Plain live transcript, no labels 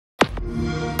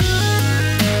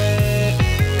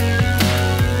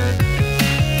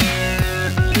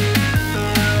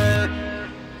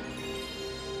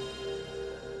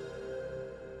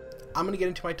I'm going to get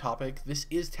into my topic. This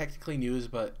is technically news,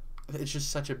 but it's just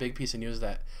such a big piece of news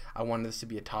that I wanted this to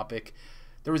be a topic.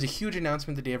 There was a huge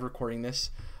announcement the day of recording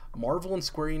this. Marvel and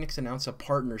Square Enix announced a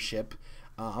partnership.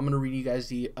 I'm going to read you guys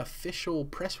the official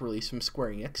press release from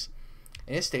Square Enix.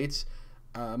 And it states,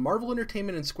 Marvel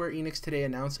Entertainment and Square Enix today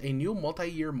announced a new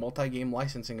multi-year, multi-game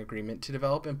licensing agreement to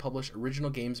develop and publish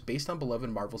original games based on beloved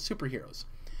Marvel superheroes.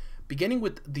 Beginning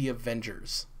with The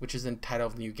Avengers, which is the title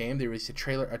of the new game. They released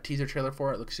a teaser trailer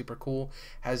for it. It looks super cool.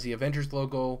 Has the Avengers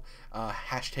logo,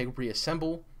 hashtag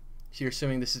reassemble. So you're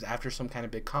assuming this is after some kind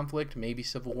of big conflict, maybe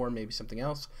Civil War, maybe something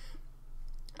else.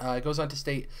 It goes on to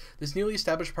state, this newly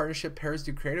established partnership pairs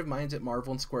the creative minds at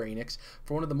Marvel and Square Enix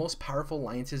for one of the most powerful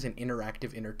alliances in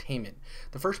interactive entertainment.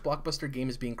 The first blockbuster game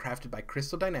is being crafted by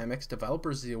Crystal Dynamics,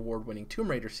 developers of the award-winning Tomb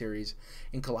Raider series,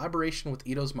 in collaboration with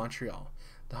Eidos Montreal,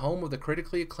 the home of the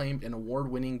critically acclaimed and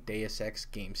award-winning Deus Ex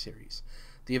game series.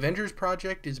 The Avengers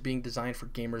Project is being designed for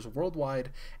gamers worldwide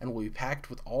and will be packed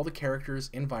with all the characters,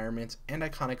 environments, and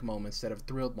iconic moments that have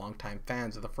thrilled longtime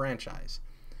fans of the franchise.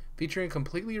 Featuring a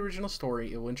completely original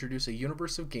story, it will introduce a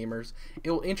universe gamers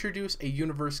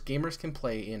can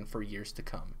play in for years to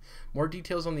come. More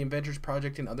details on the Avengers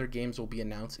Project and other games will be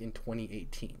announced in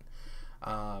 2018.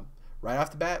 Right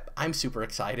off the bat, I'm super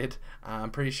excited.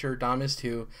 I'm pretty sure Dom is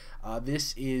too.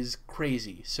 This is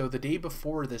crazy. So the day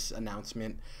before this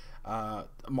announcement,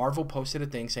 Marvel posted a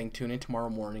thing saying tune in tomorrow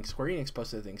morning. Square Enix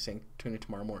posted a thing saying tune in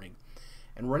tomorrow morning.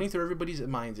 And running through everybody's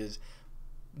minds is,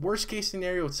 worst case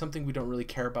scenario, it's something we don't really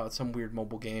care about, some weird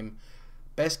mobile game.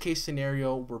 Best case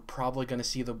scenario, we're probably going to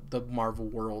see the Marvel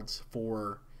worlds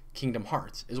for Kingdom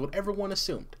Hearts, is what everyone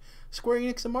assumed. Square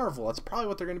Enix and Marvel, that's probably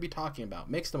what they're going to be talking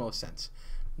about. Makes the most sense.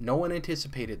 No one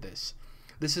anticipated this.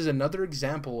 This is another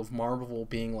example of Marvel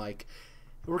being like,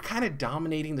 we're kind of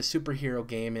dominating the superhero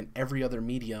game in every other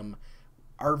medium.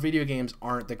 Our video games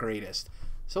aren't the greatest.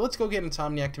 So let's go get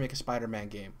Insomniac to make a Spider-Man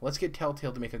game. Let's get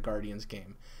Telltale to make a Guardians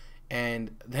game.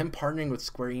 And them partnering with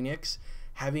Square Enix,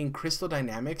 having Crystal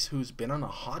Dynamics, who's been on a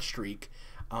hot streak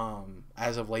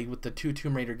as of late with the two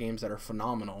Tomb Raider games that are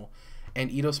phenomenal,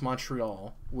 and Eidos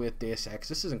Montreal with Deus Ex.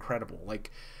 This is incredible.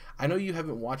 Like, I know you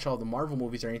haven't watched all the Marvel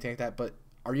movies or anything like that, but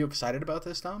are you excited about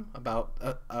this, Tom? About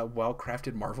a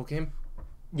well-crafted Marvel game?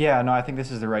 Yeah, no, I think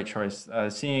this is the right choice.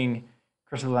 Seeing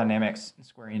Crystal Dynamics and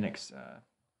Square Enix,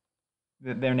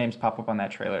 their names pop up on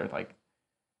that trailer, like,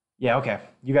 yeah, okay,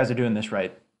 you guys are doing this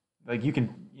right. Like, you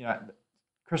can,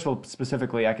 Crystal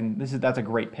specifically, that's a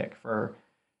great pick for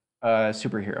a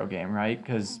superhero game, right?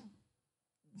 Because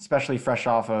especially fresh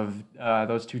off of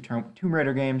those two Tomb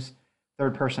Raider games,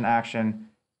 third-person action,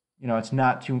 it's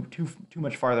not too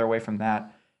much farther away from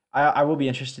that. I will be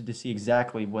interested to see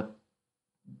exactly what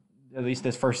at least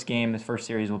this first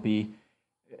series will be.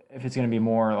 If it's going to be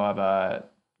more of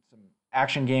some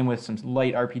action game with some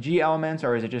light RPG elements,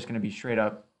 or is it just going to be straight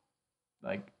up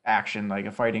like action, like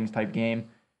a fighting type game?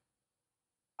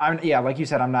 Like you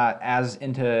said, I'm not as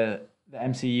into the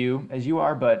MCU as you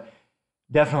are, but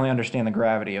definitely understand the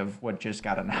gravity of what just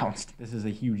got announced. This is a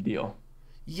huge deal.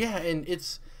 Yeah, and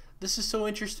this is so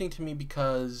interesting to me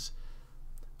because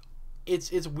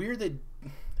it's weird that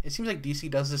it seems like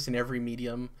DC does this in every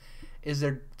medium. Is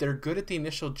they're good at the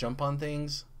initial jump on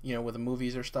things, with the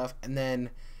movies or stuff, and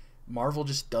then Marvel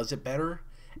just does it better.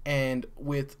 And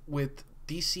with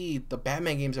DC, the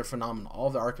Batman games are phenomenal. All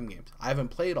of the Arkham games. I haven't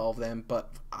played all of them,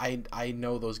 but I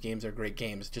know those games are great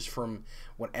games just from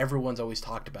what everyone's always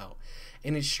talked about.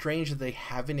 And it's strange that they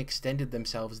haven't extended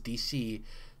themselves, DC,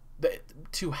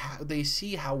 they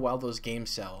see how well those games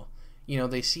sell.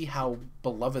 They see how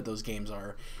beloved those games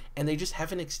are, and they just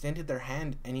haven't extended their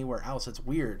hand anywhere else. It's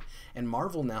weird. And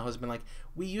Marvel now has been like,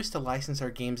 we used to license our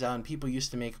games out, and people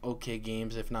used to make okay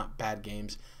games, if not bad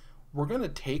games. We're going to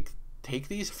take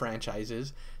these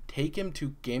franchises, take them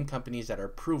to game companies that are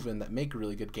proven, that make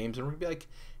really good games, and we're going to be like,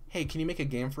 hey, can you make a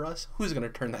game for us? Who's going to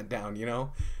turn that down,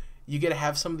 You get to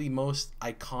have some of the most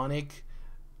iconic,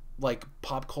 like,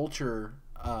 pop culture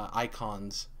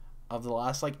icons of the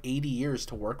last, 80 years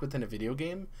to work within a video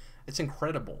game. It's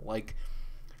incredible. Like,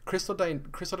 Crystal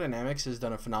Dynamics has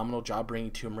done a phenomenal job bringing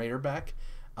Tomb Raider back.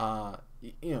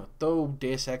 Though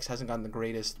Deus Ex hasn't gotten the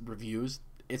greatest reviews,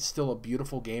 it's still a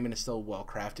beautiful game and it's still a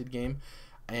well-crafted game,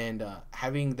 and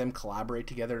having them collaborate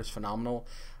together is phenomenal.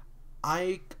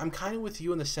 I'm kind of with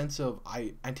you in the sense of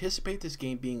I anticipate this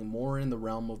game being more in the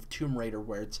realm of Tomb Raider,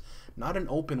 where it's not an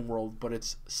open world, but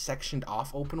it's sectioned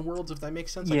off open worlds, if that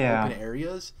makes sense, like open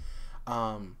areas.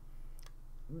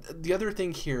 The other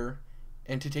thing here,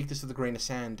 and to take this with a grain of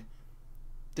sand,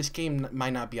 this game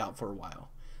might not be out for a while.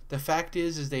 The fact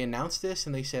is they announced this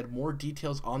and they said more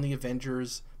details on the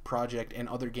Avengers Project and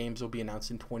other games will be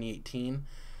announced in 2018.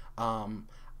 Um,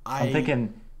 So I'm I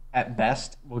thinking at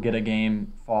best we'll get a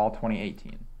game fall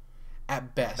 2018. At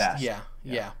At best, best. yeah,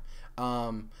 Yeah.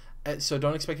 yeah. So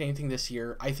don't expect anything this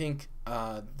year. I think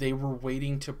they were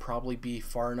waiting to probably be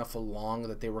far enough along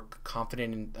that they were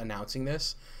confident in announcing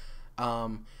this.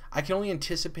 I can only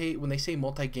anticipate when they say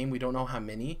multi-game, we don't know how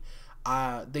many.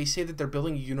 They say that they're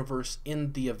building a universe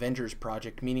in the Avengers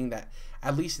Project, meaning that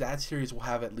at least that series will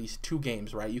have at least 2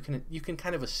 games, right? You can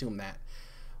kind of assume that.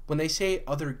 When they say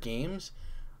other games,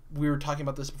 we were talking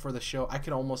about this before the show. I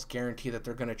can almost guarantee that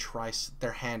they're going to try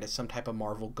their hand at some type of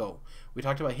Marvel Go. We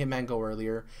talked about Hitman Go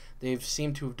earlier. They've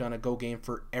seemed to have done a Go game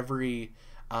for every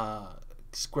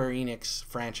Square Enix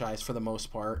franchise for the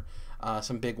most part.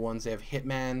 Some big ones. They have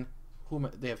Hitman.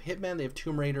 They have Hitman. They have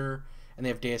Tomb Raider, and they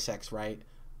have Deus Ex. Right,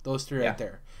 those 3 right Yeah.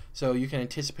 there. So you can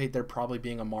anticipate there probably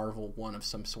being a Marvel one of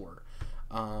some sort,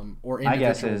 or My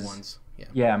guess individual is ones. Yeah.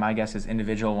 yeah, my guess is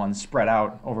individual ones spread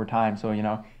out over time. So,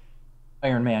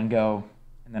 Iron Man Go,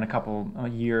 and then a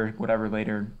year, whatever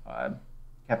later,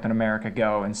 Captain America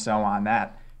Go, and so on.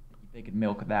 That they could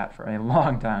milk that for a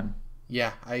long time.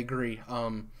 Yeah, I agree.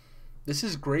 This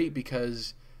is great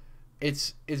because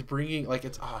it's bringing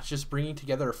it's just bringing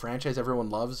together a franchise everyone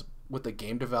loves with a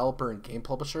game developer and game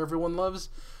publisher everyone loves.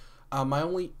 My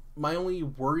only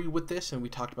worry with this, and we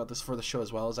talked about this for the show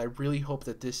as well, is I really hope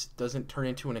that this doesn't turn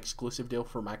into an exclusive deal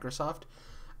for Microsoft.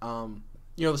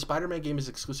 The Spider-Man game is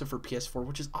exclusive for PS4,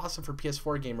 which is awesome for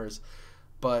PS4 gamers,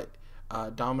 but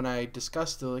Dom and I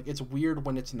discussed it's weird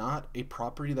when it's not a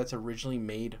property that's originally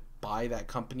made by that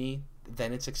company,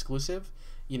 then it's exclusive.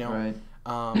 You know,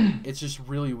 Right. it's just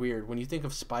really weird when you think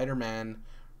of Spider-Man.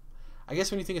 I guess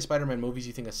when you think of Spider-Man movies,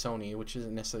 you think of Sony, which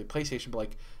isn't necessarily PlayStation, but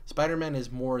Spider-Man is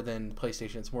more than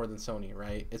PlayStation. It's more than Sony,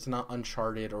 right? It's not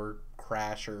Uncharted or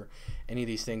Crash or any of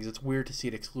these things. It's weird to see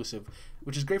it exclusive,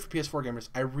 which is great for PS4 gamers.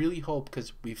 I really hope,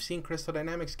 because we've seen Crystal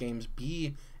Dynamics games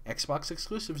be Xbox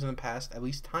exclusives in the past, at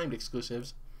least timed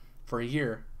exclusives for a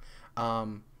year.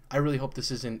 I really hope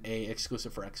this isn't a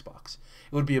exclusive for Xbox.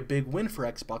 It would be a big win for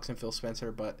Xbox and Phil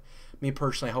Spencer, but me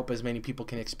personally, I hope as many people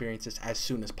can experience this as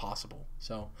soon as possible.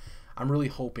 So I'm really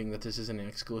hoping that this isn't an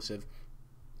exclusive.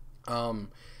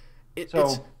 It's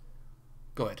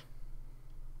Go ahead.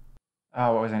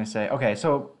 What was I going to say? Okay,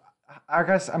 so I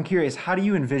guess I'm curious. How do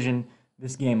you envision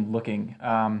this game looking?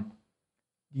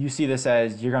 Do you see this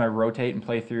as you're going to rotate and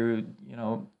play through? I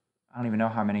don't even know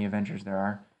how many Avengers there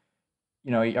are.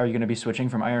 Are you going to be switching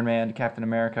from Iron Man to Captain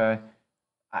America?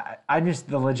 I just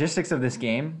the logistics of this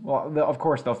game. Well, of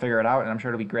course they'll figure it out, and I'm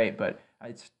sure it'll be great. But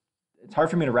it's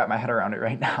hard for me to wrap my head around it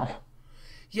right now.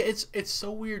 Yeah, it's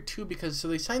so weird too because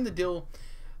they signed the deal.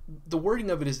 The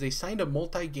wording of it is they signed a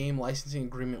multi-game licensing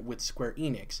agreement with Square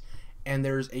Enix, and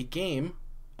there's a game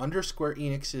under Square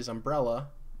Enix's umbrella,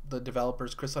 the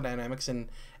developers Crystal Dynamics and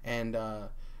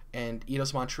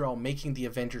Eidos Montreal making the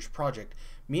Avengers Project,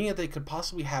 meaning that they could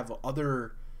possibly have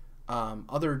other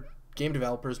game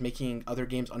developers making other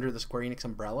games under the Square Enix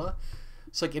umbrella.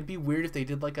 So it'd be weird if they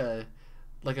did like a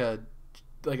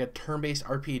turn-based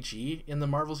RPG in the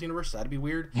Marvel's universe. That'd be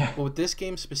weird. Yeah. But with this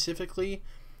game specifically,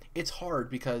 it's hard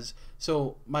because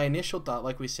my initial thought,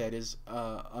 like we said, is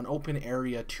an open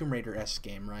area Tomb Raider-esque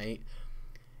game, right?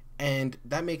 And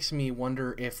that makes me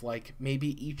wonder if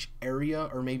maybe each area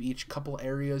or maybe each couple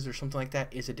areas or something like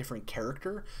that is a different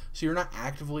character. So you're not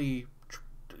actively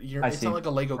it's not like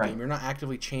a Lego game. You're not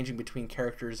actively changing between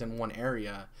characters in one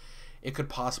area. It could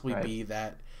possibly be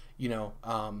that you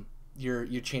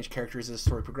change characters as the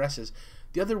story progresses.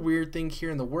 The other weird thing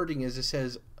here in the wording is it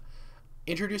says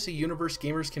introduce a universe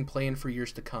gamers can play in for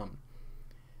years to come.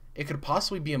 It could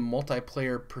possibly be a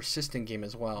multiplayer persistent game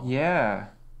as well. Yeah,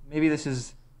 maybe this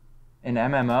is an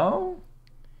MMO.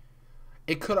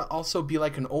 It could also be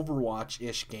like an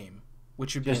Overwatch-ish game,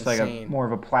 which would Just be like insane. more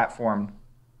of a platform.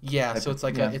 Yeah, so it's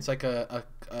like yeah.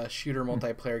 a shooter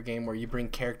multiplayer game where you bring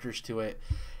characters to it,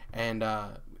 and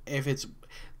if it's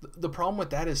the problem with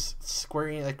that is Square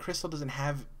Enix, Crystal doesn't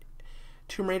have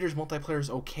Tomb Raider's multiplayer is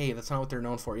okay. That's not what they're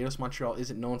known for. Eidos Montreal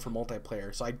isn't known for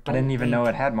multiplayer, so I didn't even know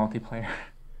it had multiplayer.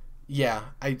 Yeah,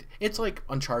 it's like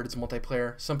Uncharted's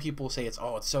multiplayer. Some people say it's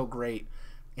so great.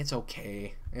 It's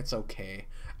okay. It's okay.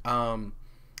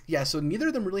 Yeah, so neither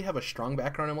of them really have a strong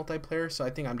background in multiplayer, so I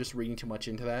think I'm just reading too much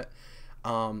into that.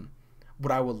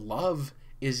 What I would love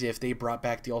is if they brought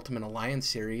back the Ultimate Alliance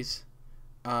series,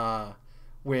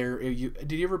 where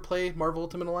did you ever play Marvel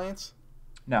Ultimate Alliance?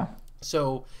 No.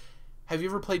 So, have you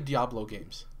ever played Diablo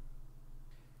games?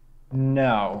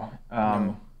 No.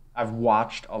 No. I've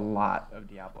watched a lot of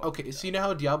Diablo. Okay, so you know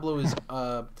how Diablo is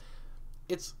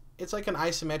it's like an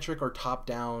isometric or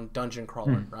top-down dungeon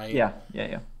crawler, right? Yeah.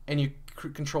 And you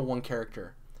control one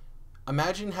character.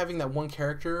 imagine having that one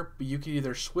character, but you could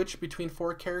either switch between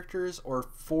 4 characters or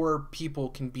 4 people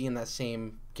can be in that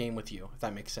same game with you, if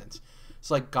that makes sense.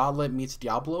 It's like Gauntlet meets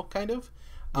Diablo, kind of.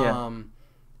 Yeah.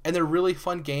 And they're really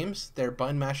fun games. They're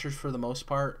button mashers for the most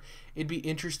part. It'd be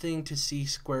interesting to see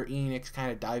Square Enix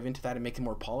kind of dive into that and make it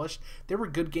more polished. They were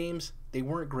good games. They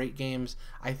weren't great games.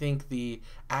 I think the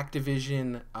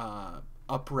Activision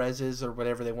upreses or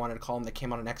whatever they wanted to call them that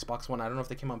came out on Xbox One, I don't know if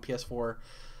they came on PS4,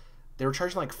 they were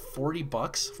charging like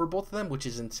 $40 for both of them, which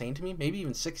is insane to me. Maybe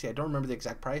even 60. I don't remember the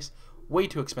exact price. Way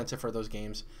too expensive for those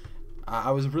games.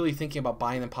 I was really thinking about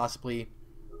buying them possibly.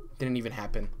 Didn't even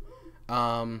happen.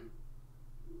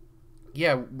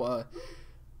 Yeah,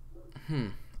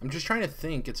 I'm just trying to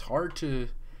think. It's hard to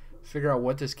figure out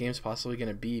what this game's possibly going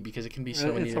to be because it can be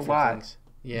so many different things.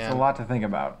 Yeah. It's a lot to think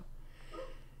about.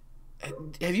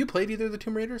 Have you played either of the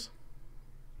Tomb Raiders?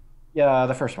 Yeah,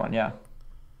 the first one, yeah.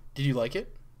 Did you like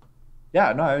it?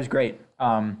 Yeah, no, it was great.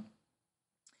 It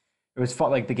was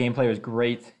fun. Like the gameplay was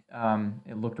great.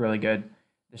 It looked really good.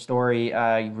 The story,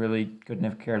 I really couldn't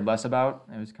have cared less about.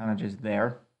 It was kind of just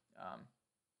there.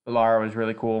 But Lara was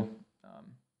really cool.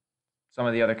 Some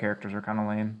of the other characters are kind of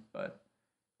lame, but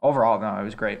overall, no, it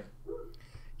was great.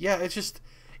 Yeah, it's just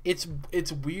it's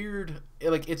weird.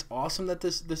 Like it's awesome that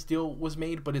this deal was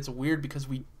made, but it's weird because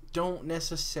we don't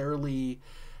necessarily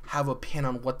have a pin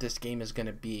on what this game is going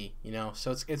to be, you know?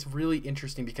 So it's really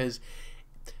interesting because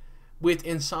with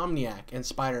Insomniac and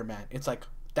Spider-Man, it's like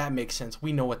that makes sense.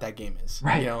 We know what that game is,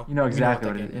 right? You know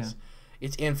exactly what it is. Yeah.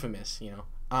 It's infamous, you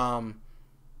know.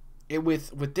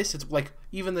 With this, it's like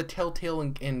even the Telltale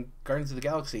and Guardians of the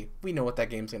Galaxy, we know what that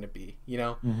game's going to be, you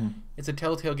know? Mm-hmm. It's a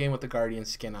Telltale game with the Guardian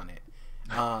skin on it.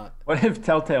 What if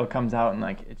Telltale comes out and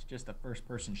like it's just a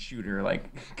first-person shooter,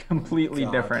 like completely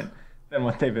different than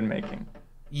what they've been making?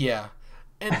 Yeah,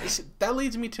 and that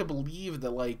leads me to believe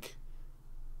that, like,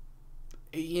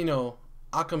 you know,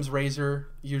 Occam's razor,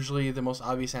 usually the most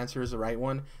obvious answer is the right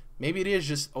one. Maybe it is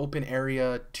just open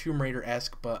area, Tomb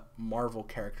Raider-esque, but Marvel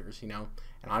characters, you know?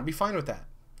 And I'd be fine with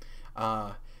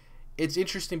that. It's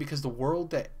interesting because the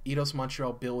world that Eidos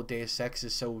Montreal built with Deus Ex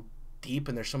is so deep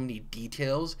and there's so many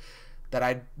details that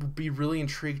I'd be really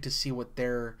intrigued to see what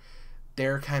their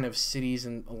kind of cities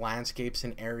and landscapes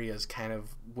and areas kind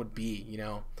of would be, you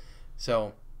know?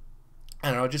 So, I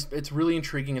don't know, just it's really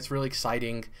intriguing. It's really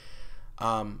exciting.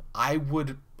 I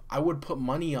would put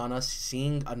money on us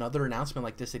seeing another announcement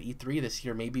like this at E3 this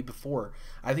year, maybe before.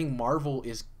 I think Marvel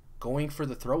is going for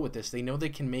the throat with this. They know they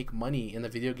can make money in the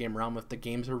video game realm if the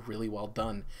games are really well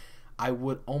done. I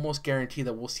would almost guarantee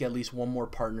that we'll see at least one more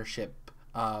partnership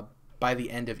by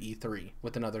the end of E3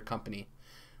 with another company,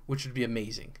 which would be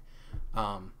amazing.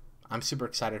 I'm super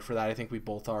excited for that. I think we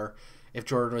both are. If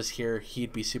Jordan was here,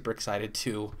 he'd be super excited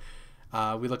too.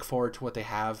 We look forward to what they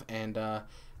have, and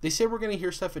they say we're going to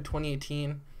hear stuff in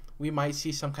 2018. We might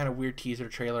see some kind of weird teaser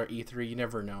trailer at E3. You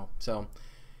never know. So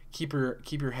keep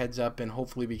your heads up, and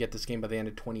hopefully we get this game by the end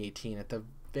of 2018 at the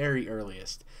very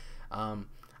earliest.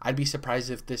 I'd be surprised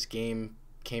if this game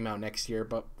came out next year,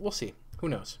 but we'll see. Who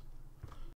knows?